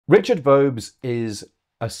Richard Vobes is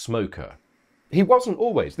a smoker. He wasn't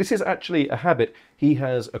always. This is actually a habit he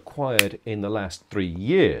has acquired in the last 3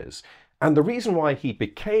 years. And the reason why he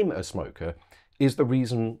became a smoker is the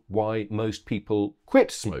reason why most people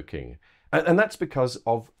quit smoking. And that's because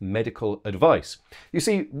of medical advice. You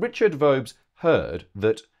see, Richard Vobes heard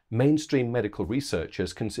that mainstream medical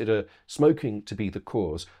researchers consider smoking to be the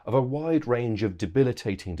cause of a wide range of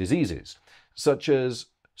debilitating diseases, such as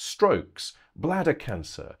strokes, bladder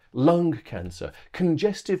cancer, lung cancer,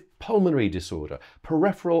 congestive pulmonary disorder,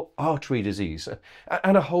 peripheral artery disease,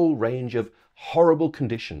 and a whole range of horrible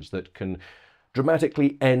conditions that can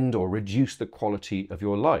dramatically end or reduce the quality of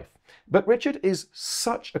your life. But Richard is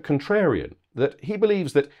such a contrarian that he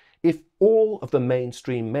believes that if all of the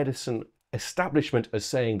mainstream medicine establishment are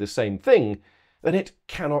saying the same thing, then it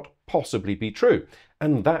cannot possibly be true.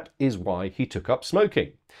 And that is why he took up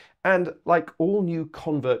smoking. And like all new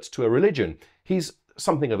converts to a religion, he's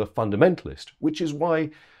something of a fundamentalist, which is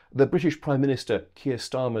why the British Prime Minister Keir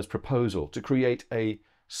Starmer's proposal to create a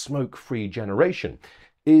smoke-free generation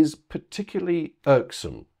is particularly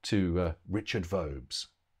irksome to Richard Vobes.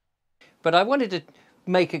 But I wanted to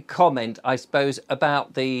make a comment, I suppose,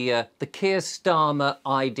 about the Keir Starmer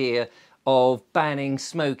idea of banning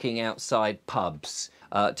smoking outside pubs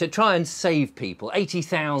to try and save people.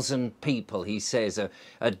 80,000 people, he says,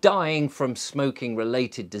 are dying from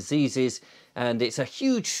smoking-related diseases, and it's a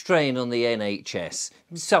huge strain on the NHS,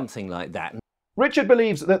 something like that. Richard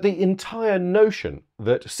believes that the entire notion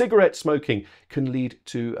that cigarette smoking can lead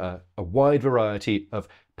to a wide variety of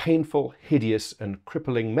painful, hideous and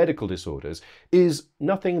crippling medical disorders is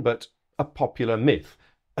nothing but a popular myth,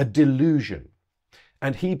 a delusion.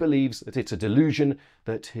 And he believes that it's a delusion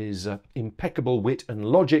that his impeccable wit and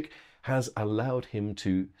logic has allowed him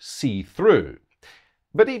to see through.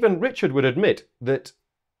 But even Richard would admit that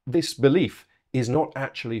this belief is not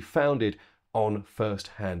actually founded on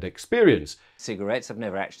first-hand experience. Cigarettes, I've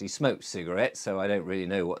never actually smoked cigarettes, so I don't really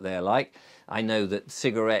know what they're like. I know that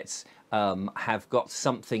cigarettes have got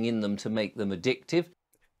something in them to make them addictive.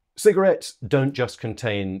 Cigarettes don't just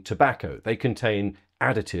contain tobacco, they contain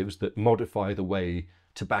additives that modify the way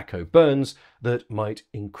tobacco burns that might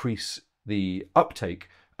increase the uptake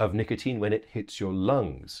of nicotine when it hits your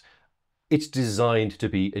lungs. It's designed to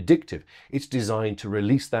be addictive. It's designed to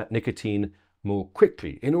release that nicotine more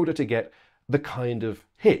quickly in order to get the kind of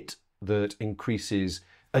hit that increases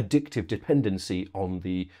addictive dependency on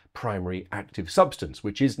the primary active substance,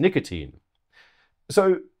 which is nicotine.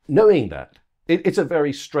 So knowing that, it's a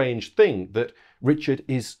very strange thing that Richard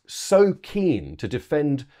is so keen to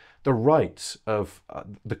defend the rights of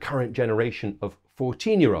the current generation of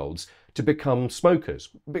 14-year-olds to become smokers,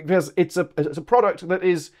 because it's a product that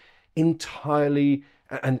is entirely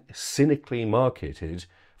and cynically marketed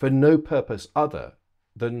for no purpose other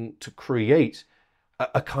than to create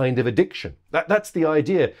a kind of addiction. That's the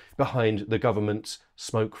idea behind the government's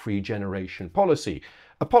smoke-free generation policy,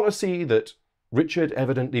 a policy that Richard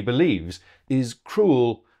evidently believes is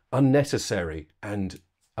cruel, unnecessary, and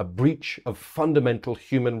a breach of fundamental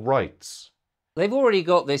human rights. They've already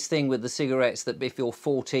got this thing with the cigarettes that if you're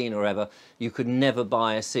 14 or ever, you could never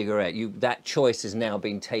buy a cigarette. That choice has now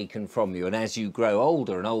been taken from you. And as you grow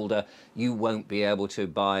older and older, you won't be able to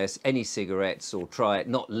buy any cigarettes or try it,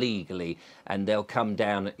 not legally. And they'll come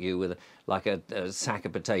down at you with like a sack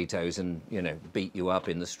of potatoes and, you know, beat you up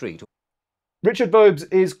in the street. Richard Vobes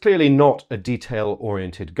is clearly not a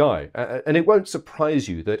detail-oriented guy. And it won't surprise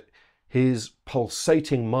you that his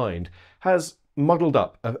pulsating mind has muddled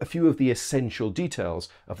up a few of the essential details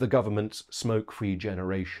of the government's smoke-free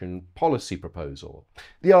generation policy proposal.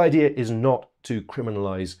 The idea is not to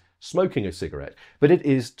criminalise smoking a cigarette, but it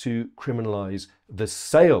is to criminalise the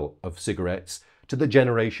sale of cigarettes to the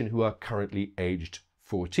generation who are currently aged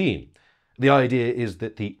 14. The idea is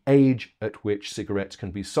that the age at which cigarettes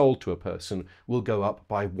can be sold to a person will go up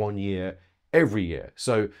by 1 year every year.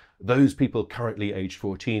 So those people currently aged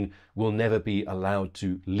 14 will never be allowed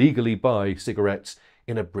to legally buy cigarettes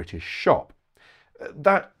in a British shop.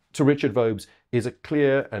 That, to Richard Vobes, is a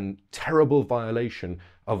clear and terrible violation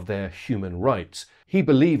of their human rights. He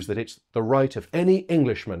believes that it's the right of any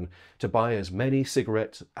Englishman to buy as many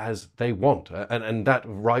cigarettes as they want, and that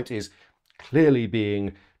right is clearly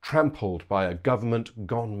being trampled by a government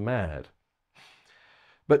gone mad.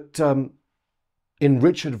 But in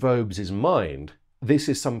Richard Vobes' mind, this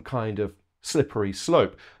is some kind of slippery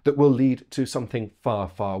slope that will lead to something far,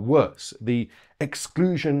 far worse. The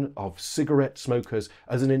exclusion of cigarette smokers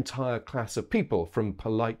as an entire class of people from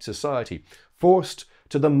polite society, forced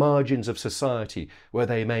to the margins of society where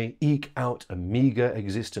they may eke out a meagre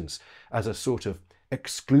existence as a sort of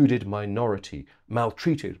excluded minority,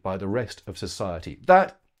 maltreated by the rest of society.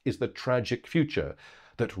 That is the tragic future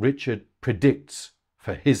that Richard predicts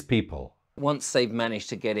for his people. Once they've managed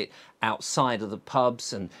to get it outside of the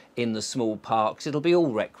pubs and in the small parks, it'll be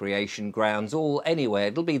all recreation grounds, all anywhere.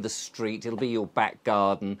 It'll be the street, it'll be your back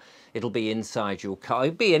garden, it'll be inside your car,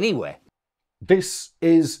 it'll be anywhere. This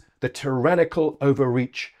is the tyrannical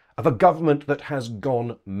overreach of a government that has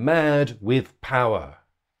gone mad with power.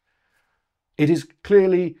 It is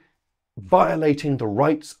clearly violating the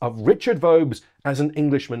rights of Richard Vobes as an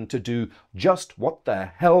Englishman to do just what the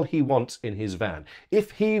hell he wants in his van.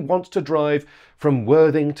 If he wants to drive from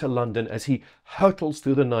Worthing to London as he hurtles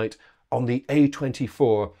through the night on the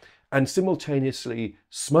A24 and simultaneously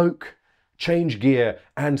smoke, change gear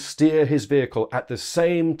and steer his vehicle at the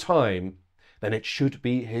same time, then it should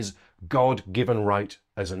be his God-given right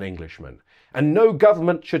as an Englishman. And no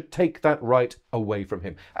government should take that right away from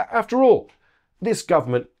him. After all, this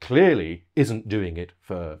government clearly isn't doing it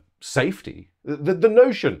for safety. The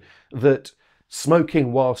notion that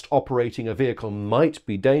smoking whilst operating a vehicle might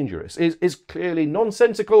be dangerous is clearly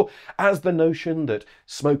nonsensical, as the notion that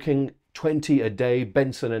smoking 20 a day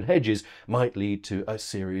Benson and Hedges might lead to a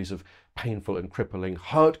series of painful and crippling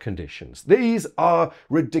heart conditions. These are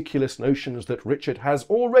ridiculous notions that Richard has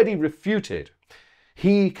already refuted.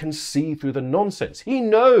 He can see through the nonsense. He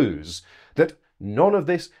knows that none of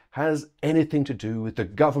this has anything to do with the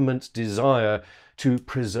government's desire to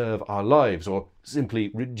preserve our lives or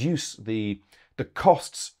simply reduce the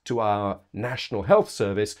costs to our National Health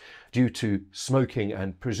Service due to smoking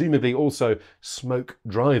and presumably also smoke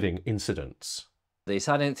driving incidents.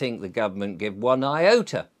 I don't think the government give one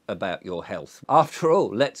iota about your health. After all,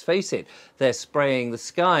 let's face it, they're spraying the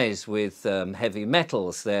skies with heavy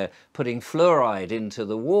metals, they're putting fluoride into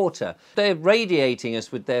the water, they're radiating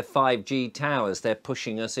us with their 5G towers, they're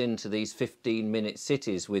pushing us into these 15-minute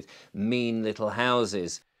cities with mean little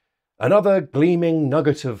houses. Another gleaming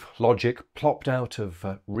nugget of logic plopped out of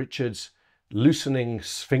Richard's loosening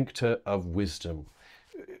sphincter of wisdom.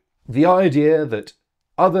 The idea that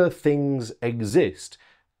other things exist,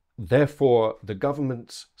 therefore the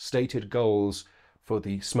government's stated goals for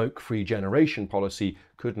the smoke-free generation policy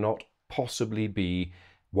could not possibly be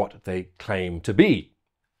what they claim to be.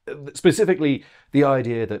 Specifically, the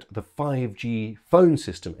idea that the 5G phone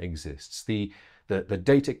system exists, the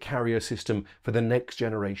data carrier system for the next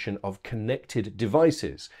generation of connected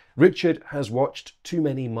devices. Richard has watched too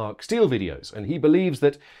many Mark Steele videos, and he believes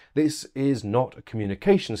that this is not a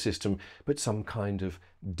communication system, but some kind of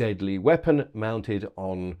deadly weapon mounted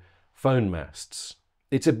on phone masts.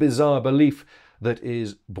 It's a bizarre belief that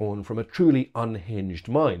is born from a truly unhinged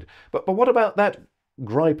mind. But what about that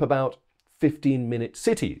gripe about 15-minute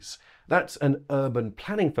cities? That's an urban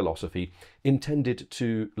planning philosophy intended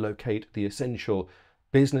to locate the essential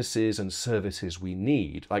businesses and services we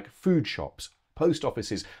need, like food shops, post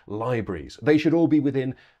offices, libraries. They should all be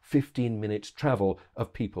within 15 minutes travel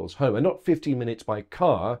of people's home, and not 15 minutes by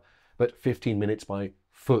car, but 15 minutes by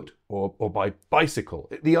foot or by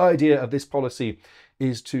bicycle. The idea of this policy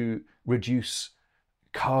is to reduce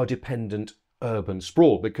car-dependent urban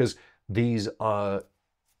sprawl, because these are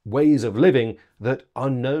ways of living that are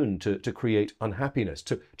known to create unhappiness,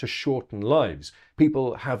 to shorten lives.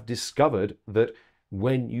 People have discovered that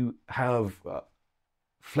when you have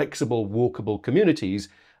flexible, walkable communities,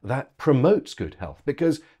 that promotes good health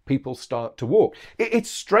because people start to walk.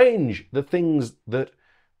 It's strange the things that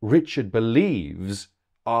Richard believes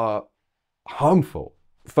are harmful,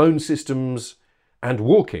 phone systems and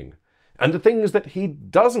walking, and the things that he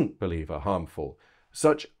doesn't believe are harmful,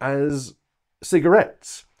 such as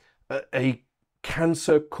cigarettes, a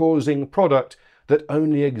cancer-causing product that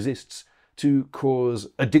only exists to cause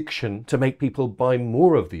addiction, to make people buy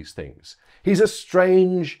more of these things. He's a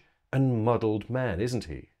strange and muddled man, isn't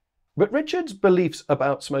he? But Richard's beliefs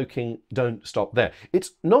about smoking don't stop there.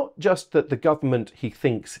 It's not just that the government, he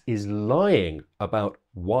thinks, is lying about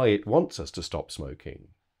why it wants us to stop smoking.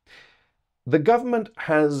 The government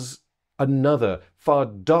has another, far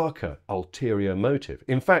darker ulterior motive.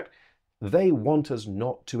 In fact, they want us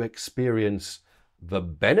not to experience the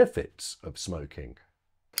benefits of smoking.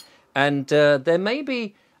 And there may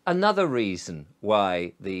be another reason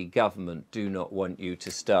why the government do not want you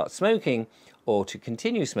to start smoking or to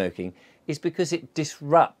continue smoking, is because it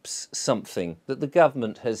disrupts something that the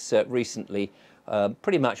government has recently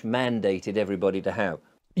pretty much mandated everybody to have.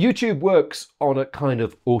 YouTube works on a kind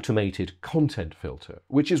of automated content filter,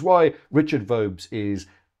 which is why Richard Vobes is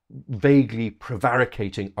vaguely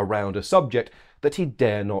prevaricating around a subject that he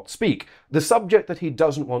dare not speak. The subject that he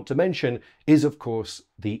doesn't want to mention is, of course,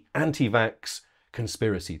 the anti-vax,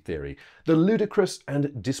 conspiracy theory, the ludicrous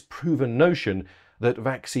and disproven notion that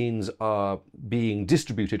vaccines are being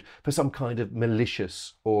distributed for some kind of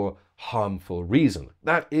malicious or harmful reason.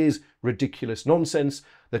 That is ridiculous nonsense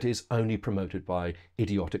that is only promoted by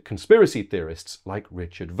idiotic conspiracy theorists like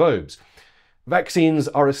Richard Vobes. Vaccines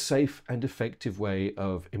are a safe and effective way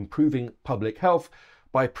of improving public health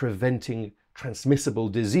by preventing transmissible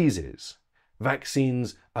diseases.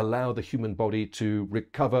 Vaccines allow the human body to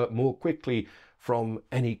recover more quickly from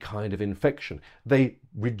any kind of infection. They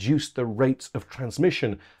reduce the rates of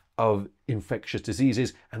transmission of infectious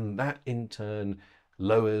diseases, and that in turn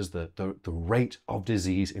lowers the rate of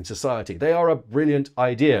disease in society. They are a brilliant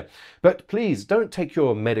idea. But please don't take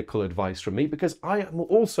your medical advice from me, because I am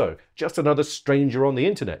also just another stranger on the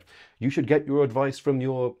internet. You should get your advice from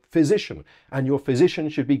your physician, and your physician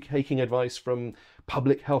should be taking advice from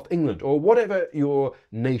Public Health England or whatever your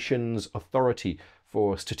nation's authority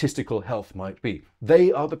for statistical health might be.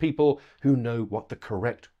 They are the people who know what the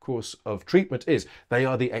correct course of treatment is. They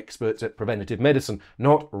are the experts at preventative medicine,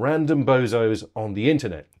 not random bozos on the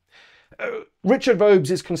internet. Richard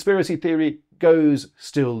Vobes' conspiracy theory goes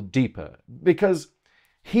still deeper, because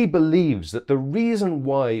he believes that the reason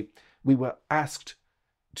why we were asked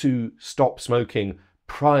to stop smoking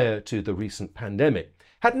prior to the recent pandemic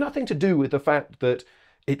had nothing to do with the fact that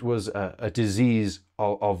it was a disease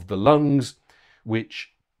of the lungs,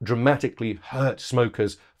 which dramatically hurt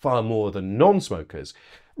smokers far more than non-smokers.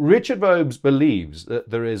 Richard Vobes believes that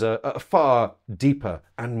there is a far deeper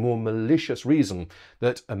and more malicious reason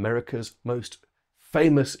that America's most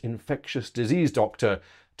famous infectious disease doctor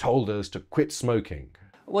told us to quit smoking.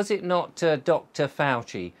 Was it not Dr.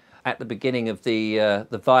 Fauci at the beginning of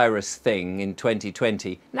the virus thing in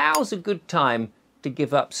 2020? Now's a good time to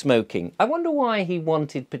give up smoking. I wonder why he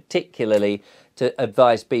wanted particularly to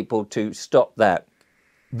advise people to stop that.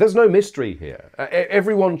 There's no mystery here.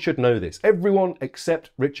 Everyone should know this. Everyone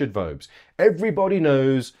except Richard Vobes. Everybody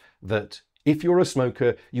knows that if you're a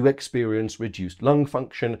smoker, you experience reduced lung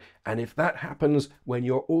function, and if that happens when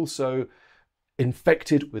you're also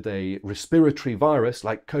infected with a respiratory virus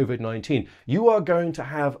like COVID-19, you are going to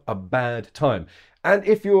have a bad time. And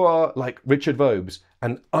if you are, like Richard Vobes,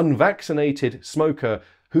 an unvaccinated smoker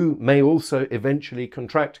who may also eventually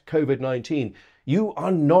contract COVID-19, you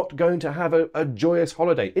are not going to have a joyous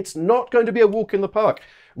holiday. It's not going to be a walk in the park.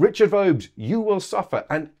 Richard Vobes, you will suffer.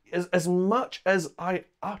 And as much as I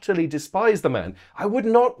utterly despise the man, I would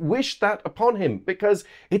not wish that upon him, because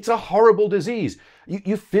it's a horrible disease.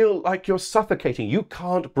 You feel like you're suffocating. You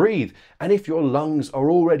can't breathe. And if your lungs are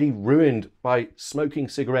already ruined by smoking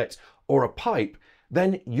cigarettes or a pipe,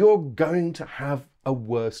 then you're going to have a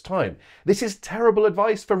worse time. This is terrible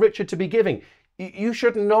advice for Richard to be giving. You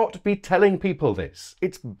should not be telling people this.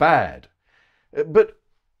 It's bad. But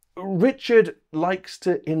Richard likes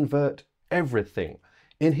to invert everything.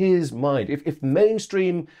 In his mind, if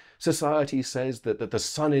mainstream society says that the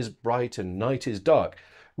sun is bright and night is dark,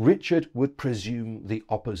 Richard would presume the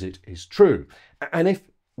opposite is true. And if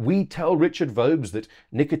we tell Richard Vobes that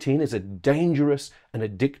nicotine is a dangerous and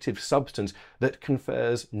addictive substance that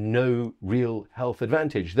confers no real health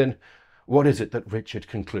advantage, then what is it that Richard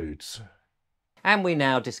concludes? And we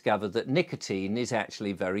now discover that nicotine is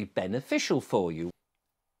actually very beneficial for you.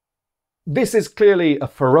 This is clearly a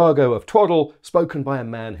farrago of twaddle spoken by a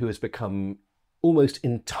man who has become almost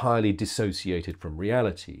entirely dissociated from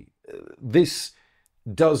reality. This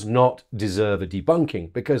does not deserve a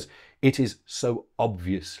debunking because it is so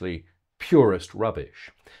obviously purest rubbish.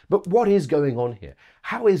 But what is going on here?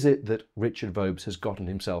 How is it that Richard Vobes has gotten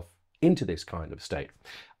himself into this kind of state?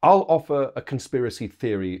 I'll offer a conspiracy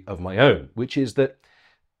theory of my own, which is that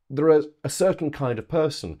there is a certain kind of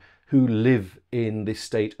person who live in this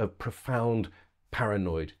state of profound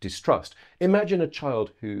paranoid distrust. Imagine a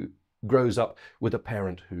child who grows up with a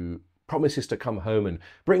parent who promises to come home and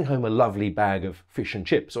bring home a lovely bag of fish and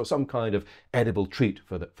chips or some kind of edible treat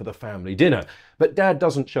for the family dinner. But dad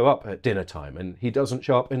doesn't show up at dinner time, and he doesn't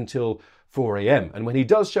show up until 4 a.m. And when he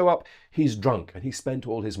does show up, he's drunk and he spent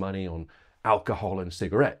all his money on alcohol and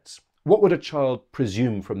cigarettes. What would a child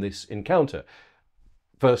presume from this encounter?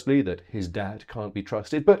 Firstly, that his dad can't be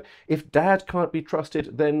trusted. But if dad can't be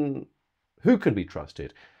trusted, then who can be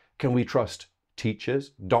trusted? Can we trust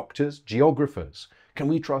teachers, doctors, geographers? Can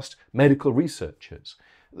we trust medical researchers?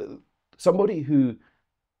 Somebody who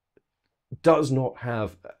does not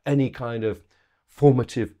have any kind of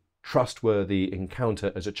formative, trustworthy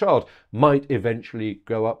encounter as a child might eventually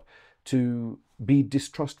grow up to be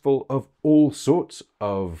distrustful of all sorts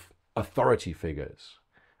of authority figures.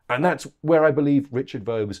 And that's where I believe Richard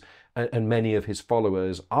Vobes and many of his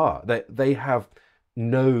followers are. They have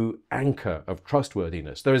no anchor of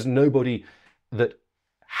trustworthiness. There is nobody that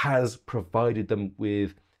has provided them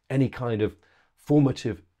with any kind of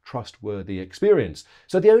formative, trustworthy experience.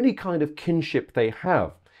 So the only kind of kinship they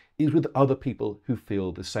have is with other people who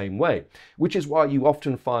feel the same way, which is why you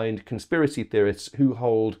often find conspiracy theorists who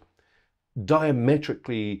hold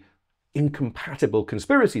diametrically incompatible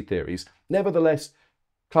conspiracy theories nevertheless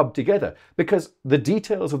clubbed together, because the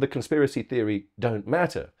details of the conspiracy theory don't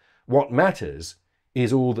matter. What matters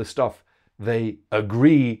is all the stuff they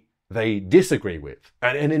agree they disagree with.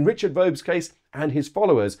 And in Richard Vobes' case and his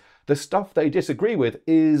followers, the stuff they disagree with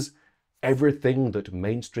is everything that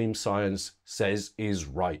mainstream science says is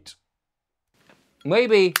right.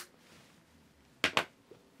 Maybe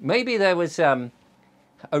there was a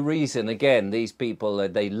reason, again, these people,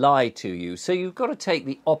 they lie to you. So you've got to take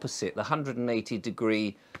the opposite, the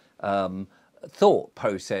 180-degree thought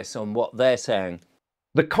process on what they're saying.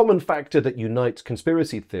 The common factor that unites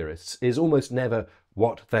conspiracy theorists is almost never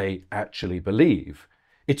what they actually believe.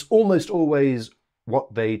 It's almost always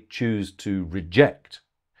what they choose to reject.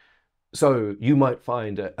 So you might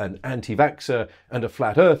find an anti-vaxxer and a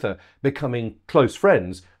flat earther becoming close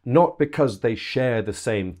friends, not because they share the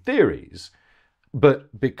same theories,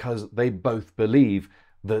 but because they both believe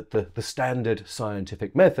that the standard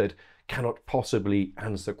scientific method cannot possibly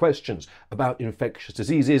answer questions about infectious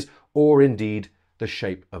diseases or indeed the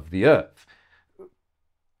shape of the earth.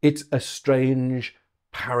 It's a strange,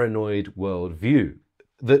 paranoid worldview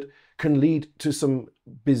that can lead to some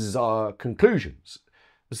bizarre conclusions,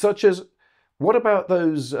 such as, what about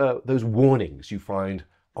those warnings you find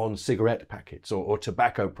on cigarette packets or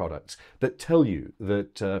tobacco products that tell you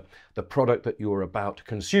that the product that you're about to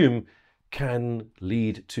consume can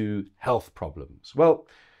lead to health problems? Well,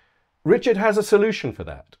 Richard has a solution for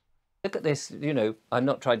that. Look at this, you know, I'm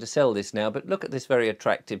not trying to sell this now, but look at this very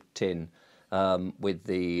attractive tin with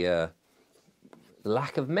the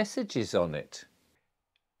lack of messages on it.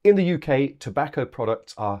 In the UK, tobacco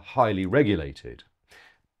products are highly regulated.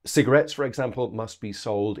 Cigarettes, for example, must be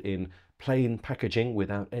sold in plain packaging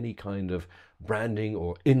without any kind of branding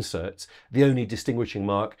or inserts. The only distinguishing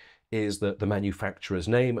mark is the manufacturer's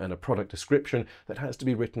name and a product description that has to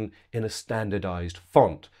be written in a standardized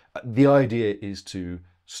font. The idea is to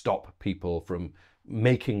stop people from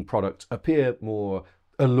making products appear more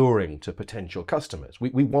alluring to potential customers.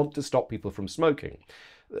 We want to stop people from smoking.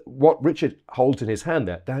 What Richard holds in his hand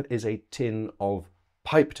there, that is a tin of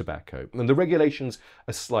pipe tobacco, and the regulations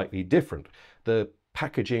are slightly different. The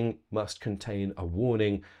packaging must contain a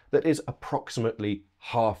warning that is approximately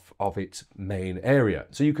half of its main area.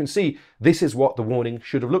 So you can see this is what the warning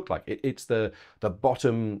should have looked like. It's the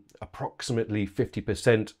bottom approximately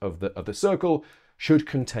 50% of the circle should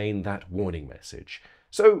contain that warning message.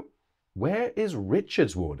 So where is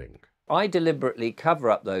Richard's warning? I deliberately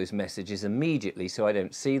cover up those messages immediately so I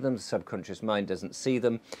don't see them, the subconscious mind doesn't see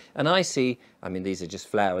them, and I see, I mean, these are just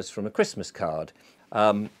flowers from a Christmas card,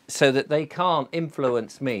 so that they can't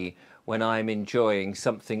influence me when I'm enjoying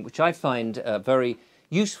something which I find very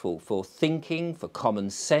useful for thinking, for common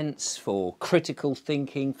sense, for critical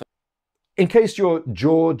thinking. In case your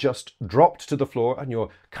jaw just dropped to the floor and you're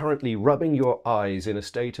currently rubbing your eyes in a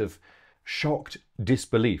state of shocked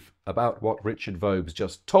disbelief about what Richard Vobes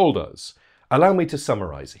just told us, allow me to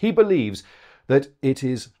summarize. He believes that it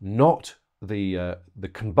is not the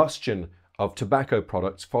combustion of tobacco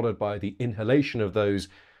products followed by the inhalation of those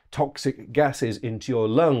toxic gases into your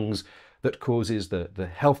lungs that causes the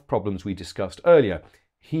health problems we discussed earlier.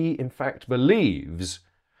 He, in fact, believes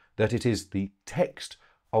that it is the text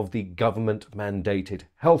of the government-mandated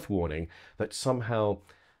health warning that somehow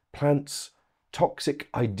plants toxic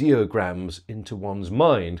ideograms into one's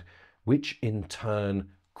mind, which in turn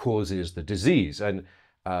causes the disease. And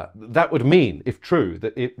that would mean, if true,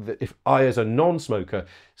 that if I as a non-smoker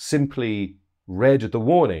simply read the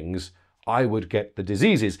warnings, I would get the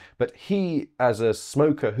diseases. But he, as a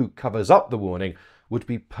smoker who covers up the warning, would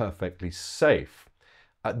be perfectly safe.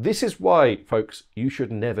 This is why, folks, you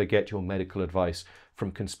should never get your medical advice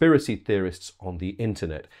from conspiracy theorists on the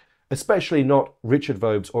internet, especially not Richard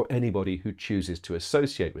Vobes or anybody who chooses to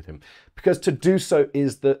associate with him, because to do so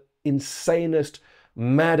is the insanest,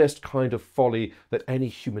 maddest kind of folly that any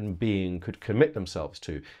human being could commit themselves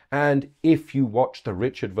to. And if you watch the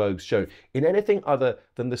Richard Vobes show in anything other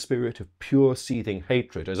than the spirit of pure seething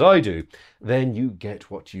hatred, as I do, then you get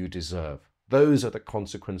what you deserve. Those are the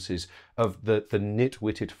consequences of the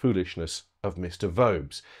nitwitted foolishness of Mr.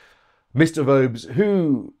 Vobes. Mr. Vobes,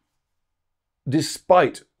 who,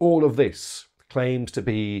 despite all of this, claims to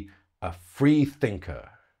be a free thinker.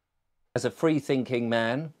 As a free thinking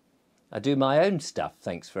man, I do my own stuff,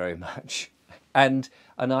 thanks very much. And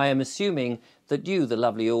I am assuming that you, the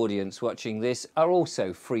lovely audience watching this, are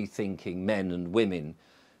also free-thinking men and women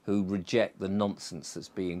who reject the nonsense that's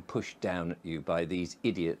being pushed down at you by these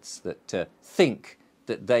idiots that think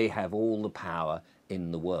that they have all the power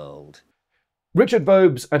in the world. Richard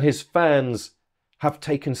Vobes and his fans have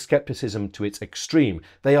taken skepticism to its extreme.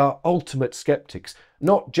 They are ultimate skeptics,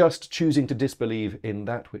 not just choosing to disbelieve in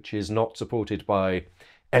that which is not supported by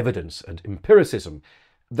evidence and empiricism.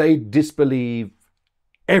 They disbelieve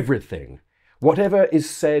everything. Whatever is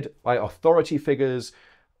said by authority figures,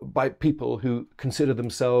 by people who consider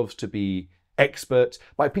themselves to be experts,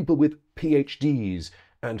 by people with PhDs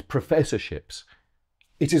and professorships,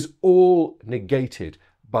 it is all negated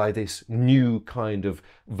by this new kind of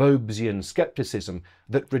Vobesian skepticism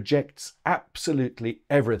that rejects absolutely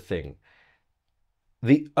everything.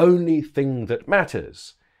 The only thing that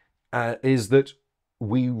matters is that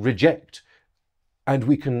we reject, and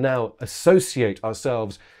we can now associate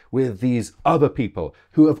ourselves with these other people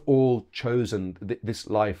who have all chosen this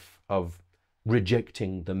life of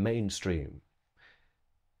rejecting the mainstream.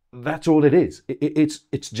 That's all it is.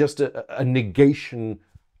 It's just a negation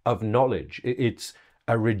of knowledge. It's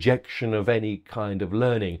a rejection of any kind of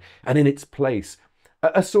learning, and in its place,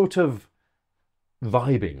 a sort of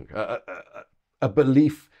vibing, a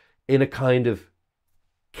belief in a kind of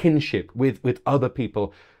kinship with other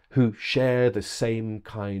people who share the same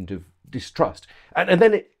kind of distrust. And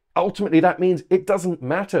then ultimately that means it doesn't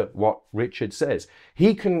matter what Richard says.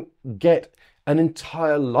 He can get an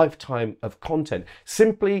entire lifetime of content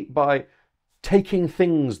simply by taking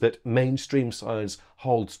things that mainstream science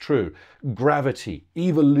holds true. Gravity,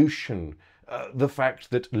 evolution, the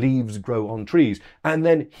fact that leaves grow on trees. And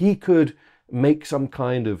then he could make some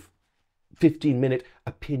kind of 15-minute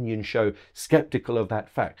opinion show skeptical of that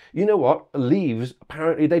fact. You know what? Leaves,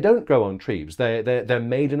 apparently they don't grow on trees. They're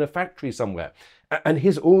made in a factory somewhere. And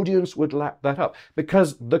his audience would lap that up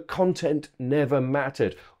because the content never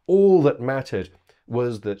mattered. All that mattered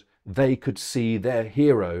was that they could see their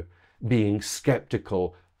hero being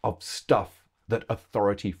skeptical of stuff that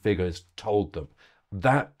authority figures told them.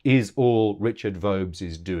 That is all Richard Vobes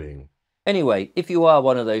is doing. Anyway, if you are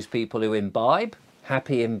one of those people who imbibe,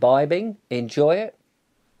 happy imbibing, enjoy it.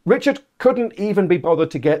 Richard couldn't even be bothered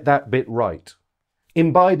to get that bit right.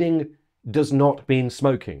 Imbibing does not mean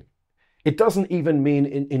smoking. It doesn't even mean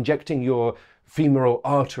injecting your femoral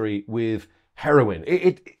artery with heroin.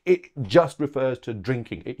 It just refers to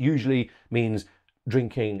drinking. It usually means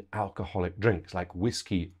drinking alcoholic drinks like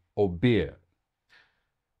whiskey or beer.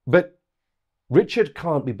 But Richard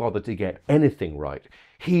can't be bothered to get anything right.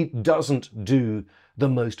 He doesn't do the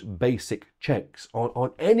most basic checks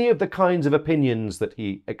on any of the kinds of opinions that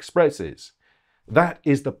he expresses. That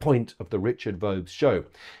is the point of the Richard Vobes show.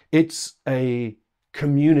 It's a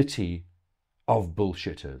community of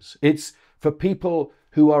bullshitters. It's for people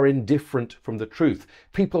who are indifferent from the truth,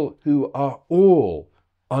 people who are all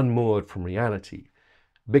unmoored from reality,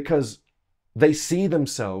 because they see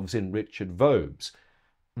themselves in Richard Vobes.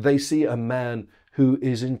 They see a man who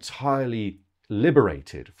is entirely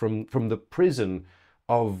liberated from the prison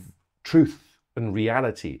of truth and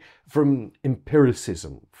reality, from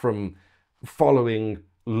empiricism, from following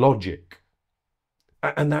logic.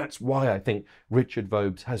 And that's why I think Richard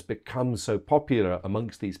Vobes has become so popular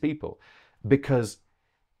amongst these people, because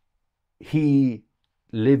he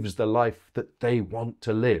lives the life that they want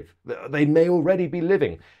to live. They may already be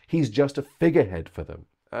living. He's just a figurehead for them.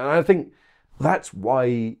 And I think that's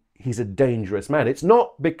why he's a dangerous man. It's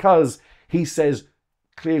not because he says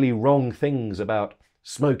clearly wrong things about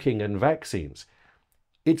smoking and vaccines.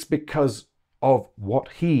 It's because of what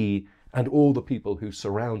he and all the people who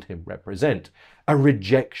surround him represent, a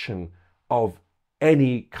rejection of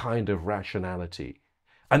any kind of rationality.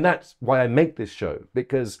 And that's why I make this show,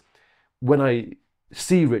 because when I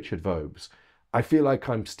see Richard Vobes, I feel like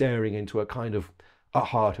I'm staring into a kind of a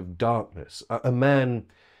heart of darkness, a man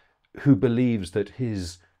who believes that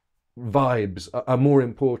his vibes are more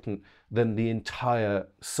important than the entire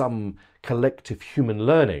sum collective human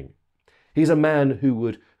learning. He's a man who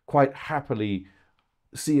would quite happily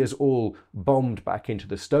see us all bombed back into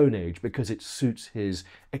the Stone Age because it suits his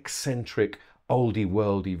eccentric,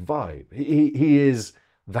 oldie-worldy vibe. He is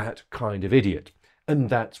that kind of idiot. And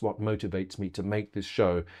that's what motivates me to make this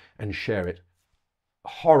show and share it,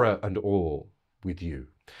 horror and all, with you.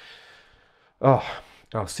 Oh,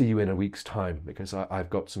 I'll see you in a week's time, because I've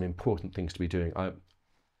got some important things to be doing.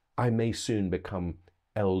 I may soon become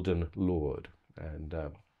Elden Lord, and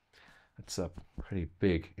it's a pretty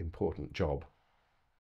big, important job.